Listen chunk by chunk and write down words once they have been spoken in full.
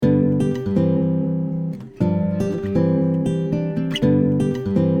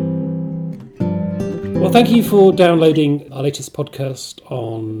Well, thank you for downloading our latest podcast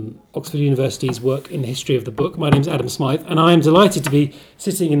on Oxford University's work in the history of the book. My name's Adam Smythe, and I am delighted to be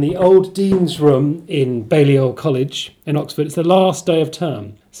sitting in the old Dean's Room in Balliol College in Oxford. It's the last day of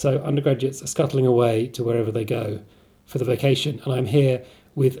term, so undergraduates are scuttling away to wherever they go for the vacation. And I'm here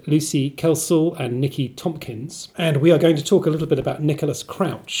with Lucy Kelsall and Nikki Tompkins, and we are going to talk a little bit about Nicholas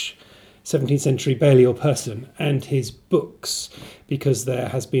Crouch, 17th century Balliol person, and his books, because there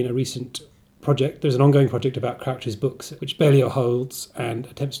has been a recent project. There's an ongoing project about Crouch's books, which Balliol holds and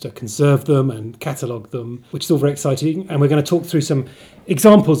attempts to conserve them and catalogue them, which is all very exciting. And we're going to talk through some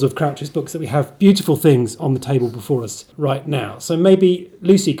examples of Crouch's books that we have beautiful things on the table before us right now. So maybe,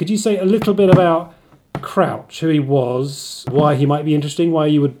 Lucy, could you say a little bit about Crouch, who he was, why he might be interesting, why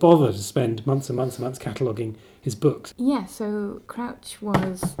you would bother to spend months and months and months cataloguing his books? Yeah, so Crouch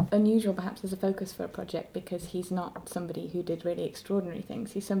was unusual perhaps as a focus for a project because he's not somebody who did really extraordinary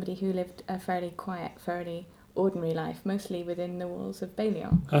things. He's somebody who lived a fairly quiet, fairly ordinary life, mostly within the walls of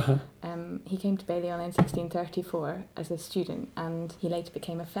Balliol. He came to Balliol in 1634 as a student, and he later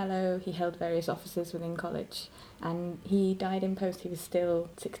became a fellow. He held various offices within college, and he died in post. He was still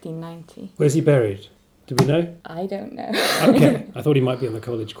 1690. Where's he buried? Do we know? I don't know. Okay, I thought he might be on the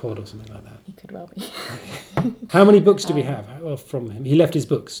college quad or something like that. He could well be. How many books do we have from him? He left his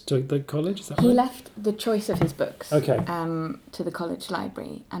books to the college, is that right? He left the choice of his books to the college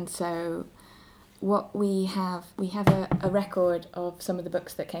library, and so what we have a record of some of the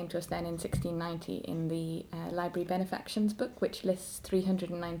books that came to us then in 1690 in the Library Benefactions book, which lists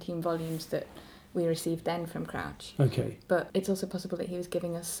 319 volumes that we received then from Crouch. Okay. But it's also possible that he was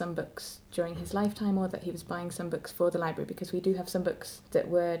giving us some books during his lifetime, or that he was buying some books for the library, because we do have some books that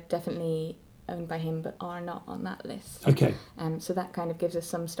were definitely owned by him but are not on that list. Okay. So that kind of gives us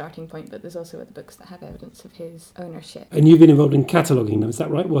some starting point, but there's also other books that have evidence of his ownership. And you've been involved in cataloguing them, is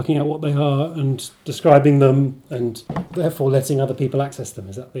that right? Working out what they are and describing them, and therefore letting other people access them,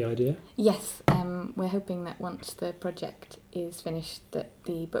 is that the idea? Yes, we're hoping that once the project is finished, that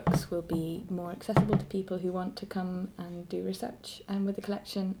the books will be more accessible to people who want to come and do research with the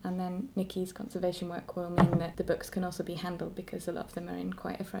collection, and then Nikki's conservation work will mean that the books can also be handled, because a lot of them are in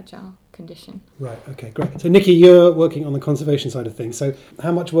quite a fragile condition. Right, okay, great. So Nikki, you're working on the conservation side of things, so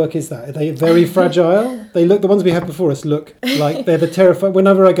how much work is that? Are they very fragile? The ones we have before us look like they're the terrifying.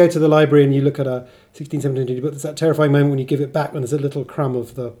 Whenever I go to the library and you look at a 17th book, there's that terrifying moment when you give it back when there's a little crumb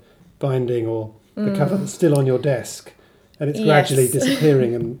of the binding or the cover that's still on your desk, and it's gradually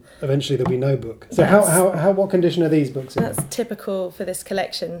disappearing, and eventually there'll be no book. So what condition are these books in? That's typical for this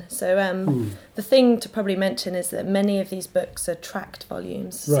collection. So the thing to probably mention is that many of these books are tract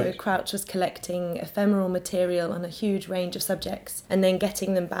volumes. Right. So Crouch was collecting ephemeral material on a huge range of subjects and then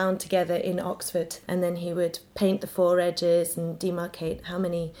getting them bound together in Oxford, and then he would paint the four edges and demarcate how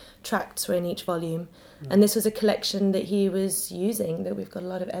many tracts were in each volume. And this was a collection that he was using, that we've got a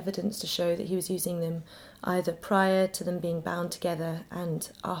lot of evidence to show that he was using them either prior to them being bound together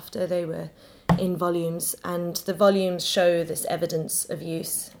and after they were in volumes. And the volumes show this evidence of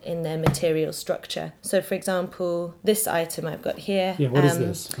use in their material structure. So, for example, this item I've got here. Yeah, what is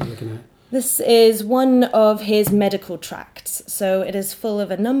this I'm looking at? This is one of his medical tracts. So it is full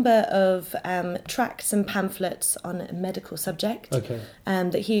of a number of tracts and pamphlets on a medical subject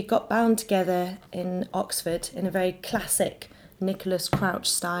that he got bound together in Oxford in a very classic Nicholas Crouch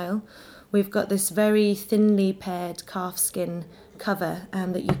style. We've got this very thinly pared calfskin cover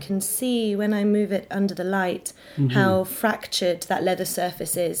that you can see when I move it under the light, how fractured that leather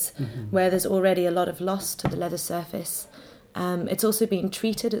surface is, where there's already a lot of loss to the leather surface. It's also been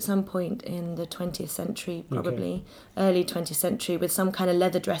treated at some point in the 20th century, probably early 20th century, with some kind of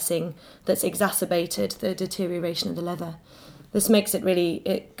leather dressing that's exacerbated the deterioration of the leather. This makes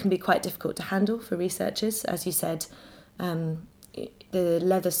it can be quite difficult to handle for researchers. As you said, the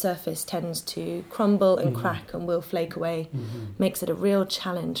leather surface tends to crumble and crack and will flake away. Makes it a real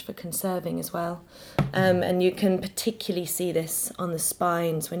challenge for conserving as well. And you can particularly see this on the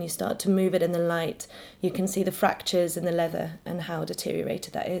spines when you start to move it in the light. You can see the fractures in the leather and how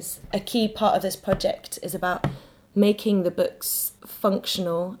deteriorated that is. A key part of this project is about making the books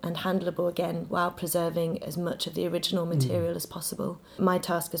functional and handleable again while preserving as much of the original material as possible. My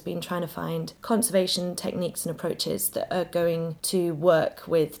task has been trying to find conservation techniques and approaches that are going to work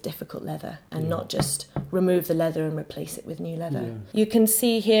with difficult leather and not just remove the leather and replace it with new leather. Yeah. You can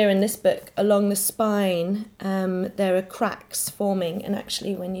see here in this book along the spine there are cracks forming, and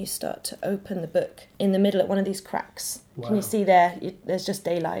actually when you start to open the book in the middle at one of these cracks, can you see there's just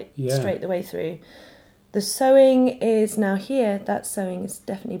daylight straight the way through. The sewing is now here. That sewing is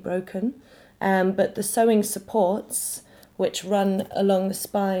definitely broken. But the sewing supports, which run along the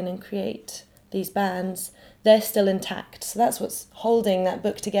spine and create these bands, they're still intact. So that's what's holding that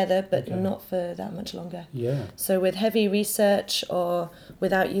book together, but not for that much longer. Yeah. So with heavy research or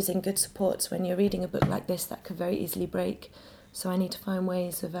without using good supports, when you're reading a book like this, that could very easily break. So I need to find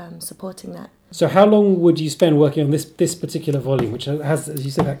ways of supporting that. So how long would you spend working on this particular volume, which has, as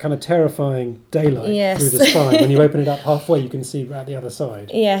you said, that kind of terrifying daylight through the spine? When you open it up halfway, you can see right at the other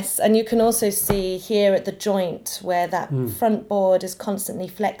side. Yes, and you can also see here at the joint where that front board is constantly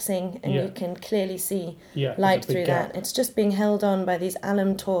flexing, and you can clearly see light through that. It's just being held on by these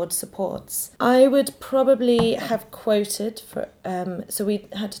alum towed supports. I would probably have quoted for, so we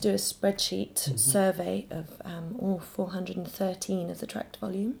had to do a spreadsheet survey of all 413 of the tract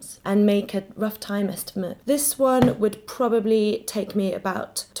volumes and make a rough time estimate. This one would probably take me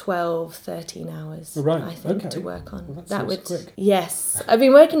about 12, 13 hours, I think, to work on. Well, that would quick. Yes. I've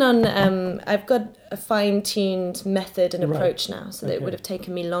been working on, I've got a fine-tuned method and approach now, so that it would have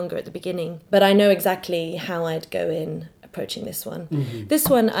taken me longer at the beginning. But I know exactly how I'd go in approaching this one. This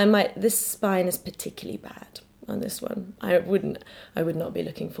one, this spine is particularly bad. On this one, I would not be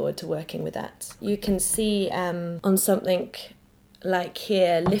looking forward to working with that. You can see on something like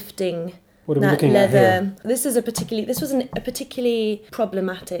here, lifting what are we that looking leather. At here? This was a particularly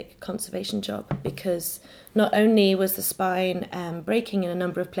problematic conservation job, because not only was the spine breaking in a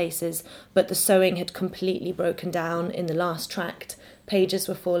number of places, but the sewing had completely broken down in the last tract. Pages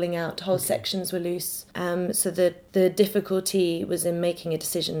were falling out, whole sections were loose. So the difficulty was in making a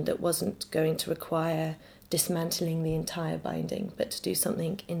decision that wasn't going to require dismantling the entire binding, but to do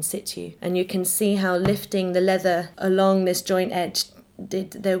something in situ. And you can see how lifting the leather along this joint edge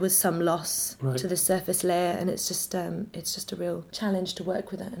there was some loss to the surface layer, and it's just a real challenge to work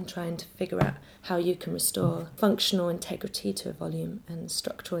with that and trying to figure out how you can restore functional integrity to a volume and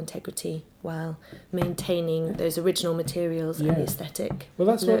structural integrity while maintaining those original materials and the aesthetic. Well,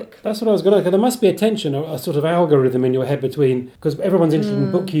 that's what I was going to. Because there must be a tension, a sort of algorithm in your head between, because everyone's interested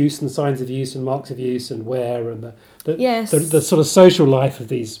in book use and signs of use and marks of use and wear and the sort of social life of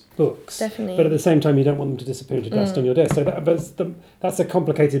these books. Definitely. But at the same time, you don't want them to disappear into dust on your desk. So that's a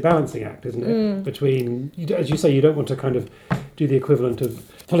complicated balancing act, isn't it? Between, as you say, you don't want to kind of do the equivalent of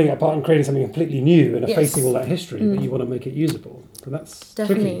pulling it apart and creating something completely new and effacing all that history, but you want to make it usable. So that's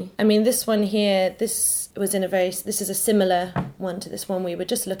definitely tricky. I mean, this one here, this is a similar one to this one we were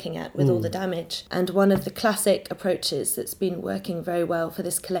just looking at with all the damage, and one of the classic approaches that's been working very well for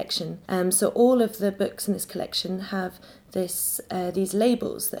this collection. So all of the books in this collection have these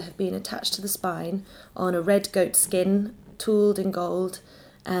labels that have been attached to the spine on a red goat skin tooled in gold,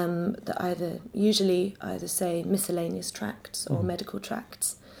 that usually say miscellaneous tracts or medical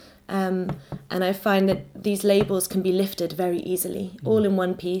tracts. And I find that these labels can be lifted very easily, all in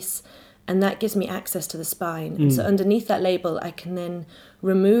one piece, and that gives me access to the spine. And so underneath that label, I can then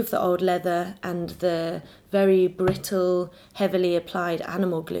remove the old leather and the very brittle, heavily applied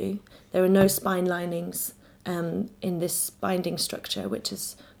animal glue. There are no spine linings in this binding structure, which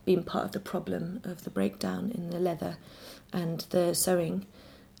has been part of the problem of the breakdown in the leather and the sewing.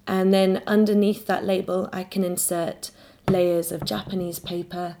 And then underneath that label, I can insert layers of Japanese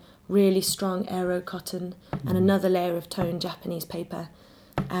paper, really strong aero cotton, and another layer of toned Japanese paper.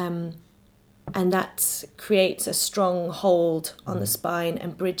 And that creates a strong hold on the spine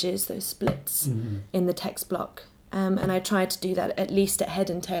and bridges those splits in the text block. And I try to do that at least at head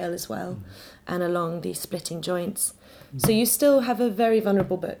and tail as well, and along these splitting joints. So you still have a very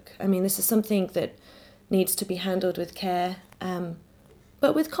vulnerable book. I mean, this is something that needs to be handled with care,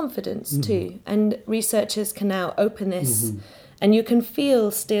 but with confidence too. And researchers can now open this, and you can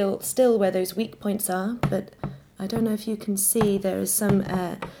feel still where those weak points are, but I don't know if you can see there is some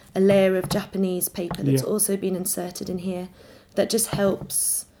a layer of Japanese paper that's also been inserted in here that just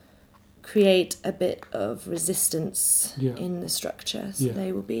helps create a bit of resistance in the structure. So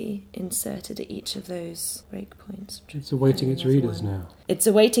they will be inserted at each of those break points. It's awaiting its readers now. It's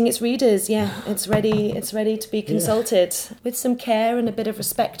awaiting its readers, It's ready to be consulted with some care and a bit of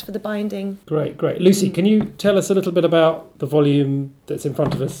respect for the binding. Great. Lucy, can you tell us a little bit about the volume that's in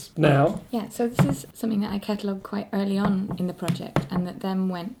front of us now? Yeah, so this is something that I catalogued quite early on in the project, and that then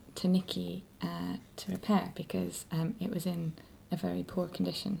went to Nikki to repair because it was in a very poor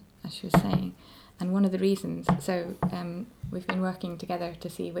condition, as she was saying. And one of the reasons, we've been working together to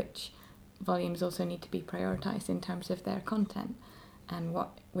see which volumes also need to be prioritised in terms of their content and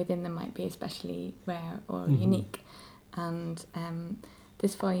what within them might be especially rare or unique. And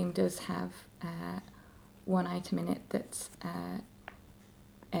this volume does have one item in it that's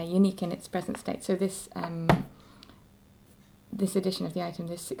unique in its present state. So this edition of the item,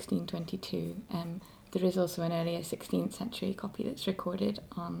 this 1622, there is also an earlier 16th century copy that's recorded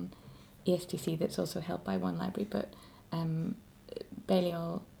on ESTC that's also held by one library, but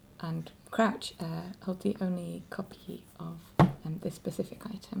Balliol and Crouch hold the only copy of this specific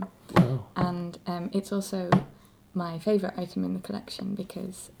item. Oh. And it's also my favourite item in the collection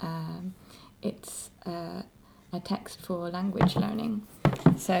because it's a text for language learning.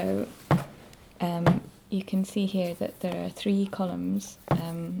 So you can see here that there are 3 columns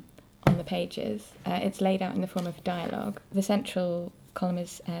on the pages. It's laid out in the form of dialogue. The central column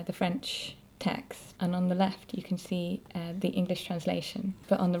is the French text, and on the left you can see the English translation.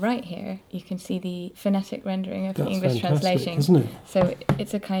 But on the right here you can see the phonetic rendering of the English translation. Isn't it? So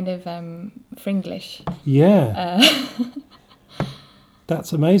it's a kind of Fringlish. Yeah.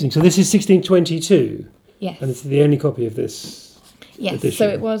 That's amazing. So this is 1622. Yes. And it's the only copy of this. Yes. Edition. So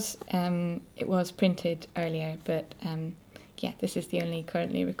it was printed earlier, but this is the only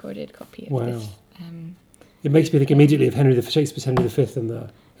currently recorded copy of this. It makes me think immediately of Shakespeare's Henry V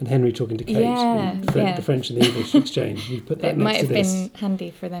and Henry talking to Kate. The French and the English exchange. You put that it next might to have this. been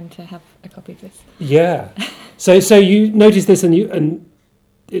handy for them to have a copy of this. Yeah. So you notice this,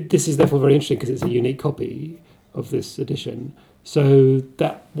 this is therefore very interesting because it's a unique copy of this edition. So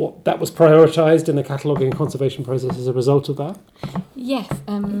that was prioritised in the cataloguing and conservation process as a result of that. Yes.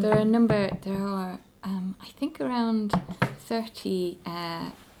 There are I think around 30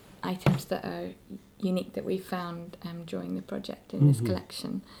 items that are unique that we found during the project in this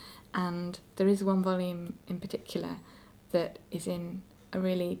collection, and there is one volume in particular that is in a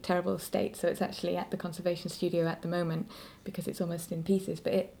really terrible state, so it's actually at the conservation studio at the moment because it's almost in pieces,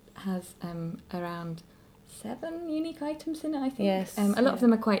 but it has around 7 unique items in it, I think. Yes. A lot of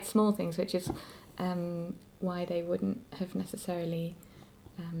them are quite small things, which is why they wouldn't have necessarily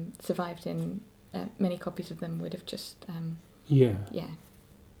survived in many copies of them would have just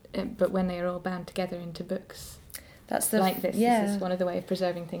but when they are all bound together into books like this is one of the way of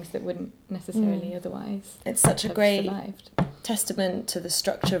preserving things that wouldn't necessarily otherwise. It's such a great survived. Testament to the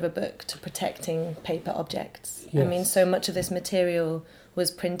structure of a book, to protecting paper objects. Yes. I mean, so much of this material was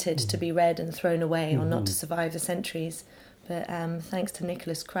printed to be read and thrown away or not to survive the centuries. But thanks to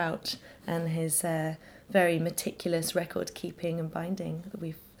Nicholas Crouch and his very meticulous record keeping and binding, that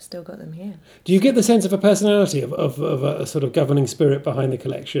we've still got them here. Do you get the sense of a personality of a sort of governing spirit behind the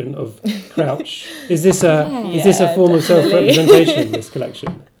collection of Crouch? Is this a form of self-representation in this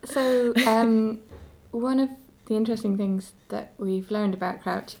collection? So one of the interesting things that we've learned about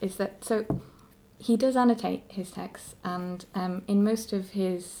Crouch is that he does annotate his texts, and in most of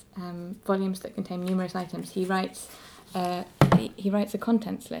his volumes that contain numerous items, he writes a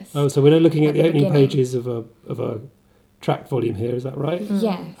contents list. Oh, so we're looking at the opening beginning. pages of a tract volume here, is that right?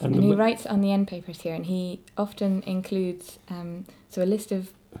 Yes, and he writes on the end papers here, and he often includes a list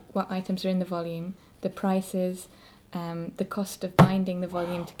of what items are in the volume, the prices, the cost of binding the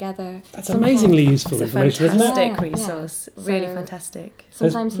volume together. That's amazingly useful It's information, a isn't it? fantastic resource, really So fantastic.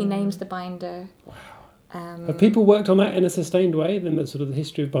 Sometimes he names the binder. Wow. Have people worked on that in a sustained way, then the sort of the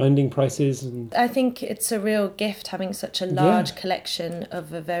history of binding prices? And I think it's a real gift having such a large collection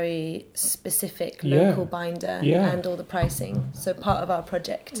of a very specific local binder and all the pricing. So part of our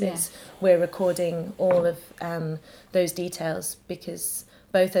project is we're recording all of those details, because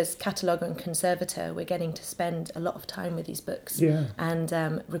both as cataloguer and conservator, we're getting to spend a lot of time with these books and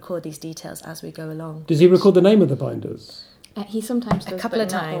record these details as we go along. Does he record the name of the binders? He sometimes does, a couple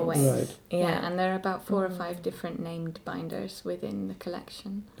of not times. Always. Right. Yeah, and there are about 4 or 5 different named binders within the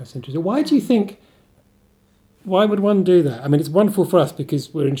collection. That's interesting. Why do you think? Why would one do that? I mean, it's wonderful for us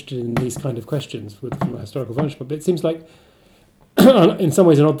because we're interested in these kind of questions from a historical vantage point. But it seems like, in some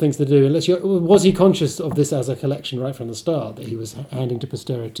ways, an odd thing to do. Was he conscious of this as a collection right from the start, that he was handing to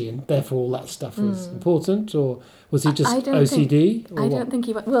posterity, and therefore all that stuff was important, or was he just OCD? I don't think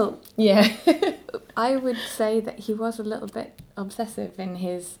he was. Well, yeah. I would say that he was a little bit obsessive in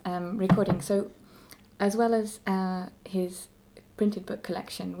his recording. So, as well as his printed book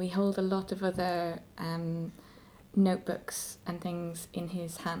collection, we hold a lot of other notebooks and things in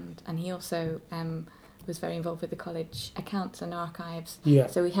his hand, and he also was very involved with the college accounts and archives. Yeah.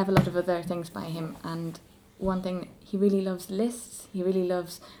 So we have a lot of other things by him, and one thing, he really loves lists, he really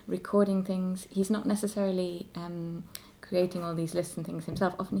loves recording things. He's not necessarily creating all these lists and things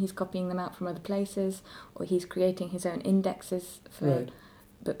himself. Often he's copying them out from other places, or he's creating his own indexes for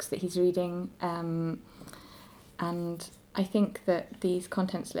books that he's reading. And I think that these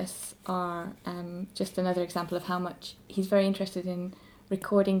contents lists are just another example of how much he's very interested in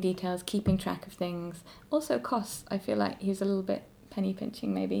recording details, keeping track of things. Also costs. I feel like he's a little bit penny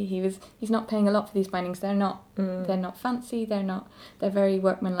pinching maybe. He's not paying a lot for these bindings. They're not fancy. They're very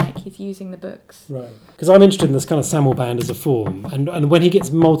workmanlike. He's using the books. Right. Because I'm interested in this kind of Saml band as a form, and when he gets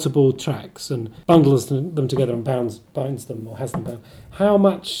multiple tracks and bundles them together and binds them or has them bound, how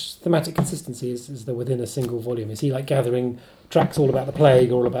much thematic consistency is there within a single volume? Is he like gathering tracks all about the plague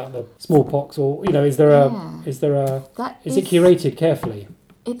or all about the smallpox, or is it curated carefully?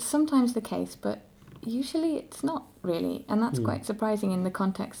 It's sometimes the case, but usually it's not really, and that's quite surprising in the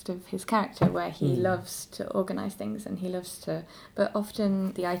context of his character, where he loves to organise things and but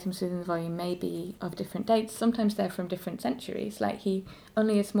often the items within the volume may be of different dates. Sometimes they're from different centuries, like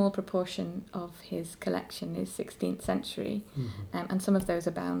only a small proportion of his collection is 16th century, and some of those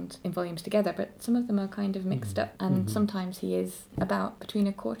are bound in volumes together, but some of them are kind of mixed up, and sometimes he is about between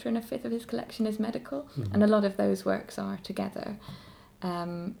a quarter and a fifth of his collection is medical, and a lot of those works are together.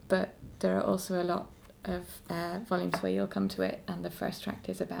 But there are also a lot of volumes where you'll come to it and the first tract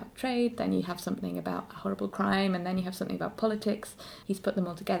is about trade, then you have something about a horrible crime, and then you have something about politics. He's put them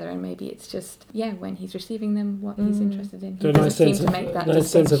all together, and maybe it's just when he's receiving them, what he's interested in. He doesn't seem to make that distinction. Nice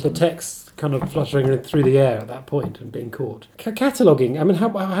sense of the text kind of fluttering through the air at that point and being caught. Cataloguing, I mean,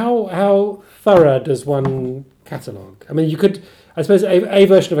 how thorough does one catalogue? I mean, you could, I suppose a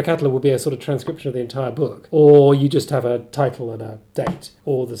version of a catalogue would be a sort of transcription of the entire book, or you just have a title and a date,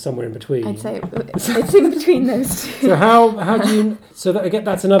 or there's somewhere in between. I'd say it's in between those two. So how do you... So that, again,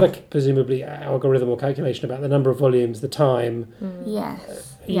 that's another, presumably, algorithm or calculation about the number of volumes, the time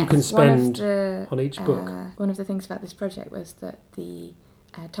Yes. you can spend on each book. One of the things about this project was that the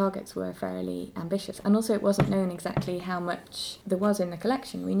targets were fairly ambitious, and also it wasn't known exactly how much there was in the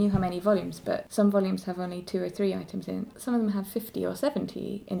collection. We knew how many volumes, but some volumes have only 2 or 3 items in. Some of them have 50 or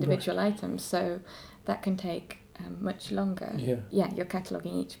 70 individual items, so that can take much longer. You're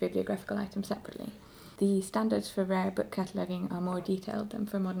cataloguing each bibliographical item separately. The standards for rare book cataloguing are more detailed than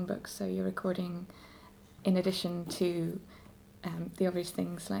for modern books, so you're recording, in addition to the obvious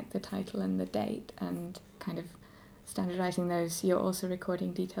things like the title and the date and kind of standardising those, you're also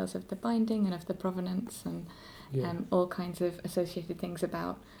recording details of the binding and of the provenance and all kinds of associated things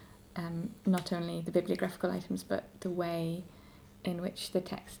about not only the bibliographical items but the way in which the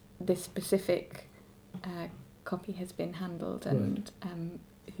text, this specific copy has been handled and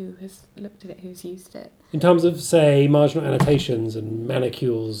who has looked at it, who's used it. In terms of, say, marginal annotations and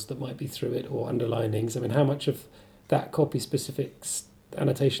manicules that might be through it or underlinings, I mean, how much of that copy-specific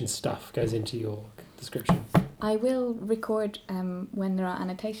annotation stuff goes into your description? I will record when there are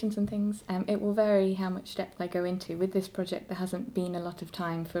annotations and things. It will vary how much depth I go into. With this project, there hasn't been a lot of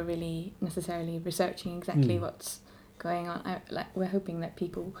time for really necessarily researching exactly what's going on. We're hoping that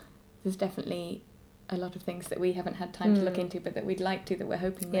there's definitely a lot of things that we haven't had time to look into, but that we'd like to, that we're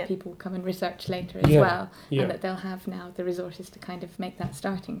hoping that people come and research later as well, and that they'll have now the resources to kind of make that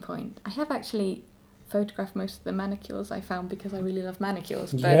starting point. I have actually photograph most of the manicules I found because I really love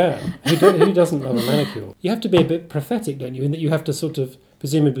manicules. But who doesn't love a manicule? You have to be a bit prophetic, don't you, in that you have to sort of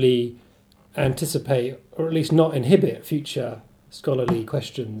presumably anticipate, or at least not inhibit, future scholarly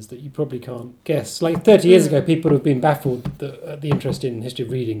questions that you probably can't guess. Like 30 years ago, people would have been baffled at the interest in history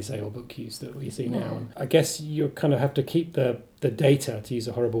of reading, say, or book use that we see now. And I guess you kind of have to keep the data, to use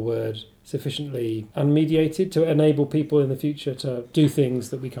a horrible word, sufficiently unmediated to enable people in the future to do things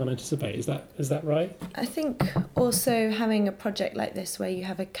that we can't anticipate. Is that right? I think also having a project like this where you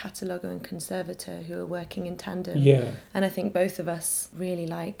have a cataloguer and conservator who are working in tandem. And I think both of us really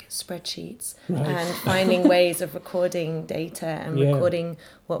like spreadsheets and finding ways of recording data and recording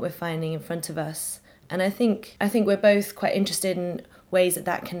what we're finding in front of us. And I think we're both quite interested in ways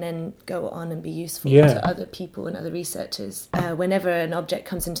that can then go on and be useful to other people and other researchers. Whenever an object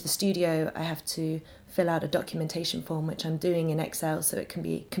comes into the studio, I have to fill out a documentation form, which I'm doing in Excel, so it can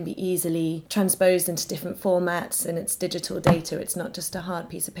be easily transposed into different formats, and it's digital data, it's not just a hard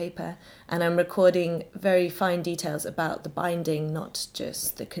piece of paper. And I'm recording very fine details about the binding, not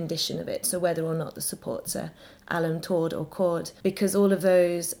just the condition of it, so whether or not the supports are alum, tord or cord, because all of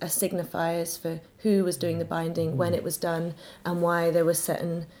those are signifiers for who was doing the binding, when it was done, and why there were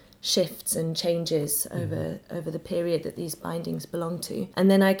certain shifts and changes over the period that these bindings belong to. And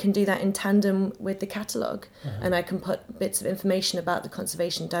then I can do that in tandem with the catalogue, and I can put bits of information about the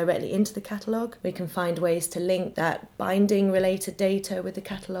conservation directly into the catalogue. We can find ways to link that binding related data with the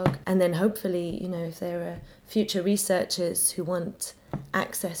catalogue, and then hopefully, if there are future researchers who want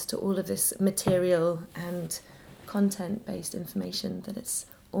access to all of this material and content-based information, that it's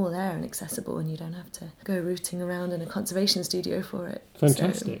all there and accessible, and you don't have to go rooting around in a conservation studio for it.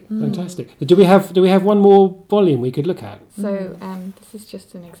 Fantastic. Do we have one more volume we could look at? So this is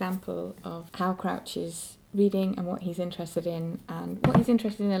just an example of how Crouch is reading and what he's interested in. And what he's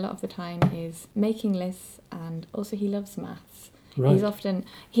interested in a lot of the time is making lists, and also he loves maths. Right.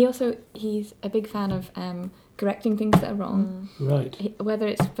 He's a big fan of correcting things that are wrong. Right. Whether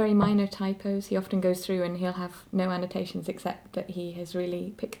it's very minor typos, he often goes through and he'll have no annotations except that he has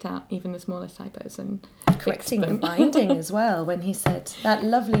really picked out even the smallest typos and correcting the binding as well, when he said that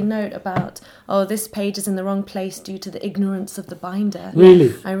lovely note about, this page is in the wrong place due to the ignorance of the binder.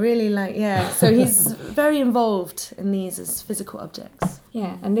 Really? I really like, so he's very involved in these as physical objects.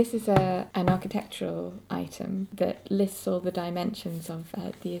 Yeah, and this is an architectural item that lists all the dimensions of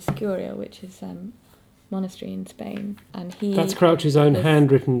the Escurial, which is monastery in Spain. And that's Crouch's own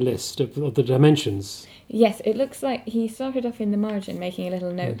handwritten list of the dimensions. Yes, it looks like he started off in the margin making a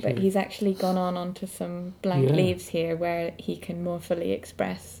little note, but he's actually gone onto some blank leaves here where he can more fully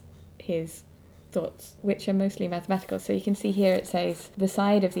express his thoughts, which are mostly mathematical. So you can see here it says the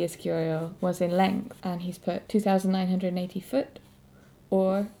side of the Escurial was in length, and he's put 2,980 foot,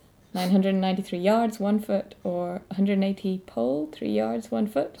 or 993 yards, 1 foot, or 180 pole, 3 yards, 1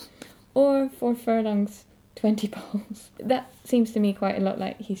 foot, or 4 furlongs, 20 poles. That seems to me quite a lot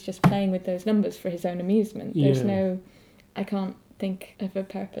like he's just playing with those numbers for his own amusement. I can't think of a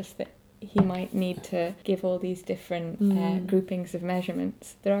purpose that he might need to give all these different groupings of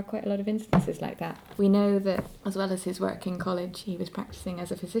measurements. There are quite a lot of instances like that. We know that as well as his work in college, he was practicing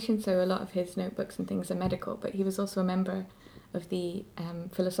as a physician, so a lot of his notebooks and things are medical, but he was also a member of the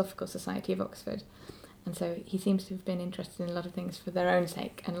Philosophical Society of Oxford. And so he seems to have been interested in a lot of things for their own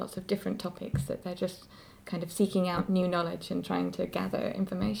sake, and lots of different topics that they're just kind of seeking out new knowledge and trying to gather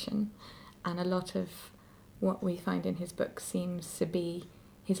information. And a lot of what we find in his books seems to be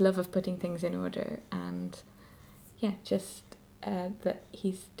his love of putting things in order, and that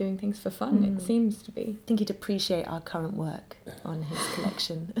he's doing things for fun, it seems to be. I think he'd appreciate our current work on his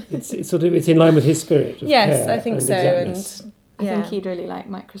collection. It's in line with his spirit. Yes, I think so. Exactness. And I think he'd really like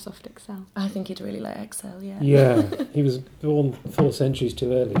Microsoft Excel. I think he'd really like Excel, Yeah, he was born 4 centuries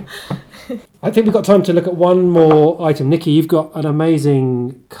too early. I think we've got time to look at one more item. Nikki, you've got an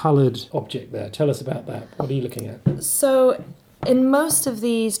amazing coloured object there. Tell us about that. What are you looking at? So, in most of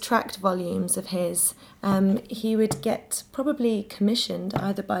these tract volumes of his, he would get probably commissioned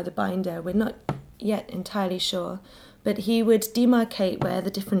either by the binder, we're not yet entirely sure, but he would demarcate where the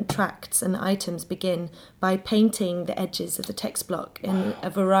different tracts and items begin by painting the edges of the text block in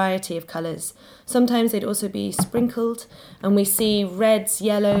a variety of colours. Sometimes they'd also be sprinkled, and we see reds,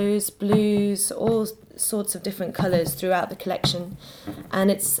 yellows, blues, all sorts of different colours throughout the collection. And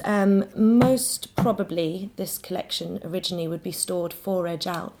it's most probably this collection originally would be stored foredge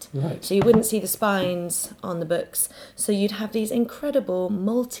out. Right. So you wouldn't see the spines on the books. So you'd have these incredible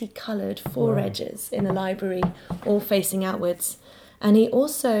multicoloured foredges in a library, all facing outwards. And he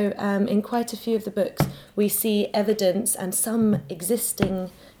also, in quite a few of the books, we see evidence and some existing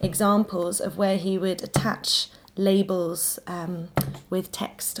examples of where he would attach labels with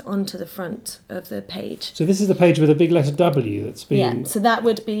text onto the front of the page. So this is the page with a big letter W that's been... Yeah, so that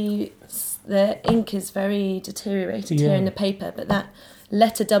would be... The ink is very deteriorated here in the paper, but that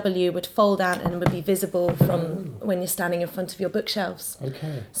letter W would fold out and would be visible from when you're standing in front of your bookshelves.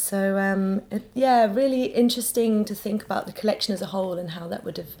 Okay. So, really interesting to think about the collection as a whole and how that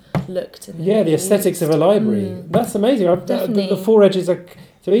would have looked. And the aesthetics of a library. That's amazing. Definitely. The four edges are...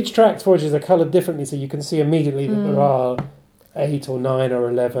 So each tract, 4 edges are coloured differently, so you can see immediately that there are 8 or 9 or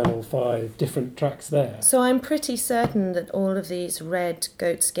 11 or 5 different tracks there. So I'm pretty certain that all of these red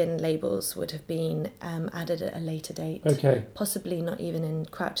goatskin labels would have been added at a later date. Okay. Possibly not even in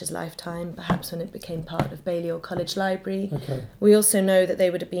Crouch's lifetime, perhaps when it became part of Balliol College Library. Okay. We also know that they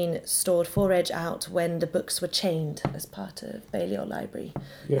would have been stored foredge out when the books were chained as part of Balliol Library,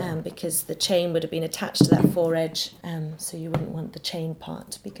 because the chain would have been attached to that foredge, so you wouldn't want the chain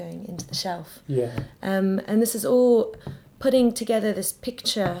part to be going into the shelf. Yeah. And this is all... Putting together this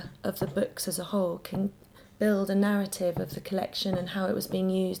picture of the books as a whole can build a narrative of the collection and how it was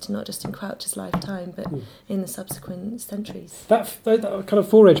being used, not just in Crouch's lifetime, but in the subsequent centuries. That kind of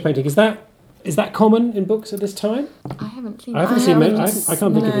foredge painting, is that common in books at this time? I haven't seen I can't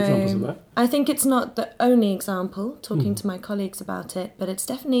think of examples of that. I think it's not the only example, talking to my colleagues about it, but it's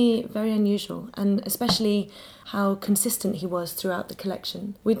definitely very unusual, and especially how consistent he was throughout the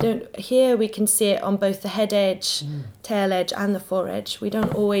collection. Here we can see it on both the head edge, tail edge and the foredge. We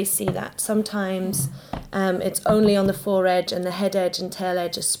don't always see that. Sometimes it's only on the foredge, and the head edge and tail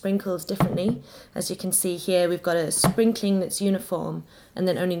edge are sprinkled differently. As you can see here, we've got a sprinkling that's uniform, and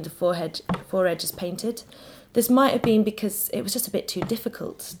then only the foredge is painted. This might have been because it was just a bit too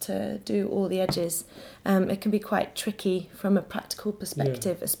difficult to do all the edges. It can be quite tricky from a practical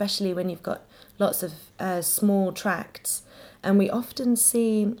perspective, especially when you've got lots of small tracts. And we often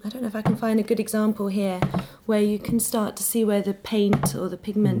see, I don't know if I can find a good example here, where you can start to see where the paint or the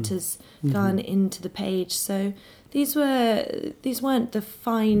pigment has gone into the page. So these weren't the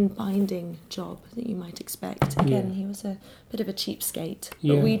fine binding job that you might expect. Again, he was a bit of a cheapskate.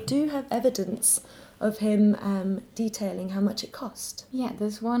 But we do have evidence of him detailing how much it cost. Yeah,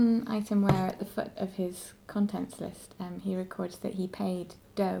 there's one item where at the foot of his contents list he records that he paid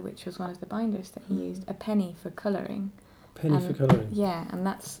Doe, which was one of the binders that he used, a penny for colouring. For colouring. Yeah, and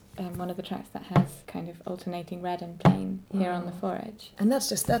that's one of the tracks that has kind of alternating red and plain here on the foredge. And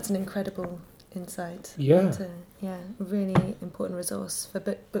that's an incredible insight. Yeah. A really important resource for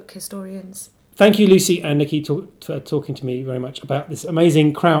book historians. Thank you, Lucy and Nikki, for talking to me very much about this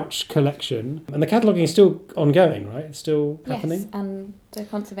amazing Crouch collection. And the cataloguing is still ongoing, right? It's still happening? Yes, and the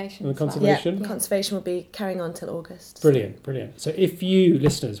conservation. And the conservation? Yeah, conservation will be carrying on till August. Brilliant. So if you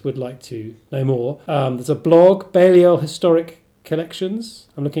listeners would like to know more, there's a blog, Balliol Historic Collections.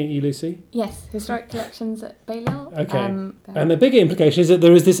 I'm looking at you, Lucy. Yes, Historic Collections at Balliol. Okay. And the bigger implication is that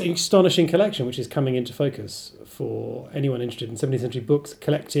there is this astonishing collection which is coming into focus for anyone interested in 17th century books,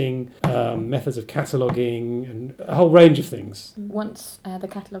 collecting, methods of cataloguing, and a whole range of things. Once the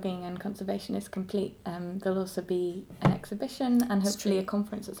cataloguing and conservation is complete, there'll also be an exhibition and hopefully a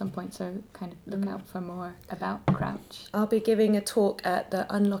conference at some point, so kind of look out for more about Crouch. I'll be giving a talk at the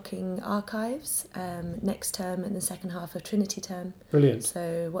Unlocking Archives next term in the second half of Trinity term. Brilliant.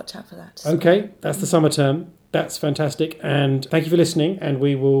 So watch out for that. Okay, that's the summer term. That's fantastic. And thank you for listening, and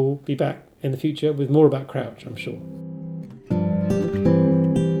we will be back in the future with more about Crouch, I'm sure.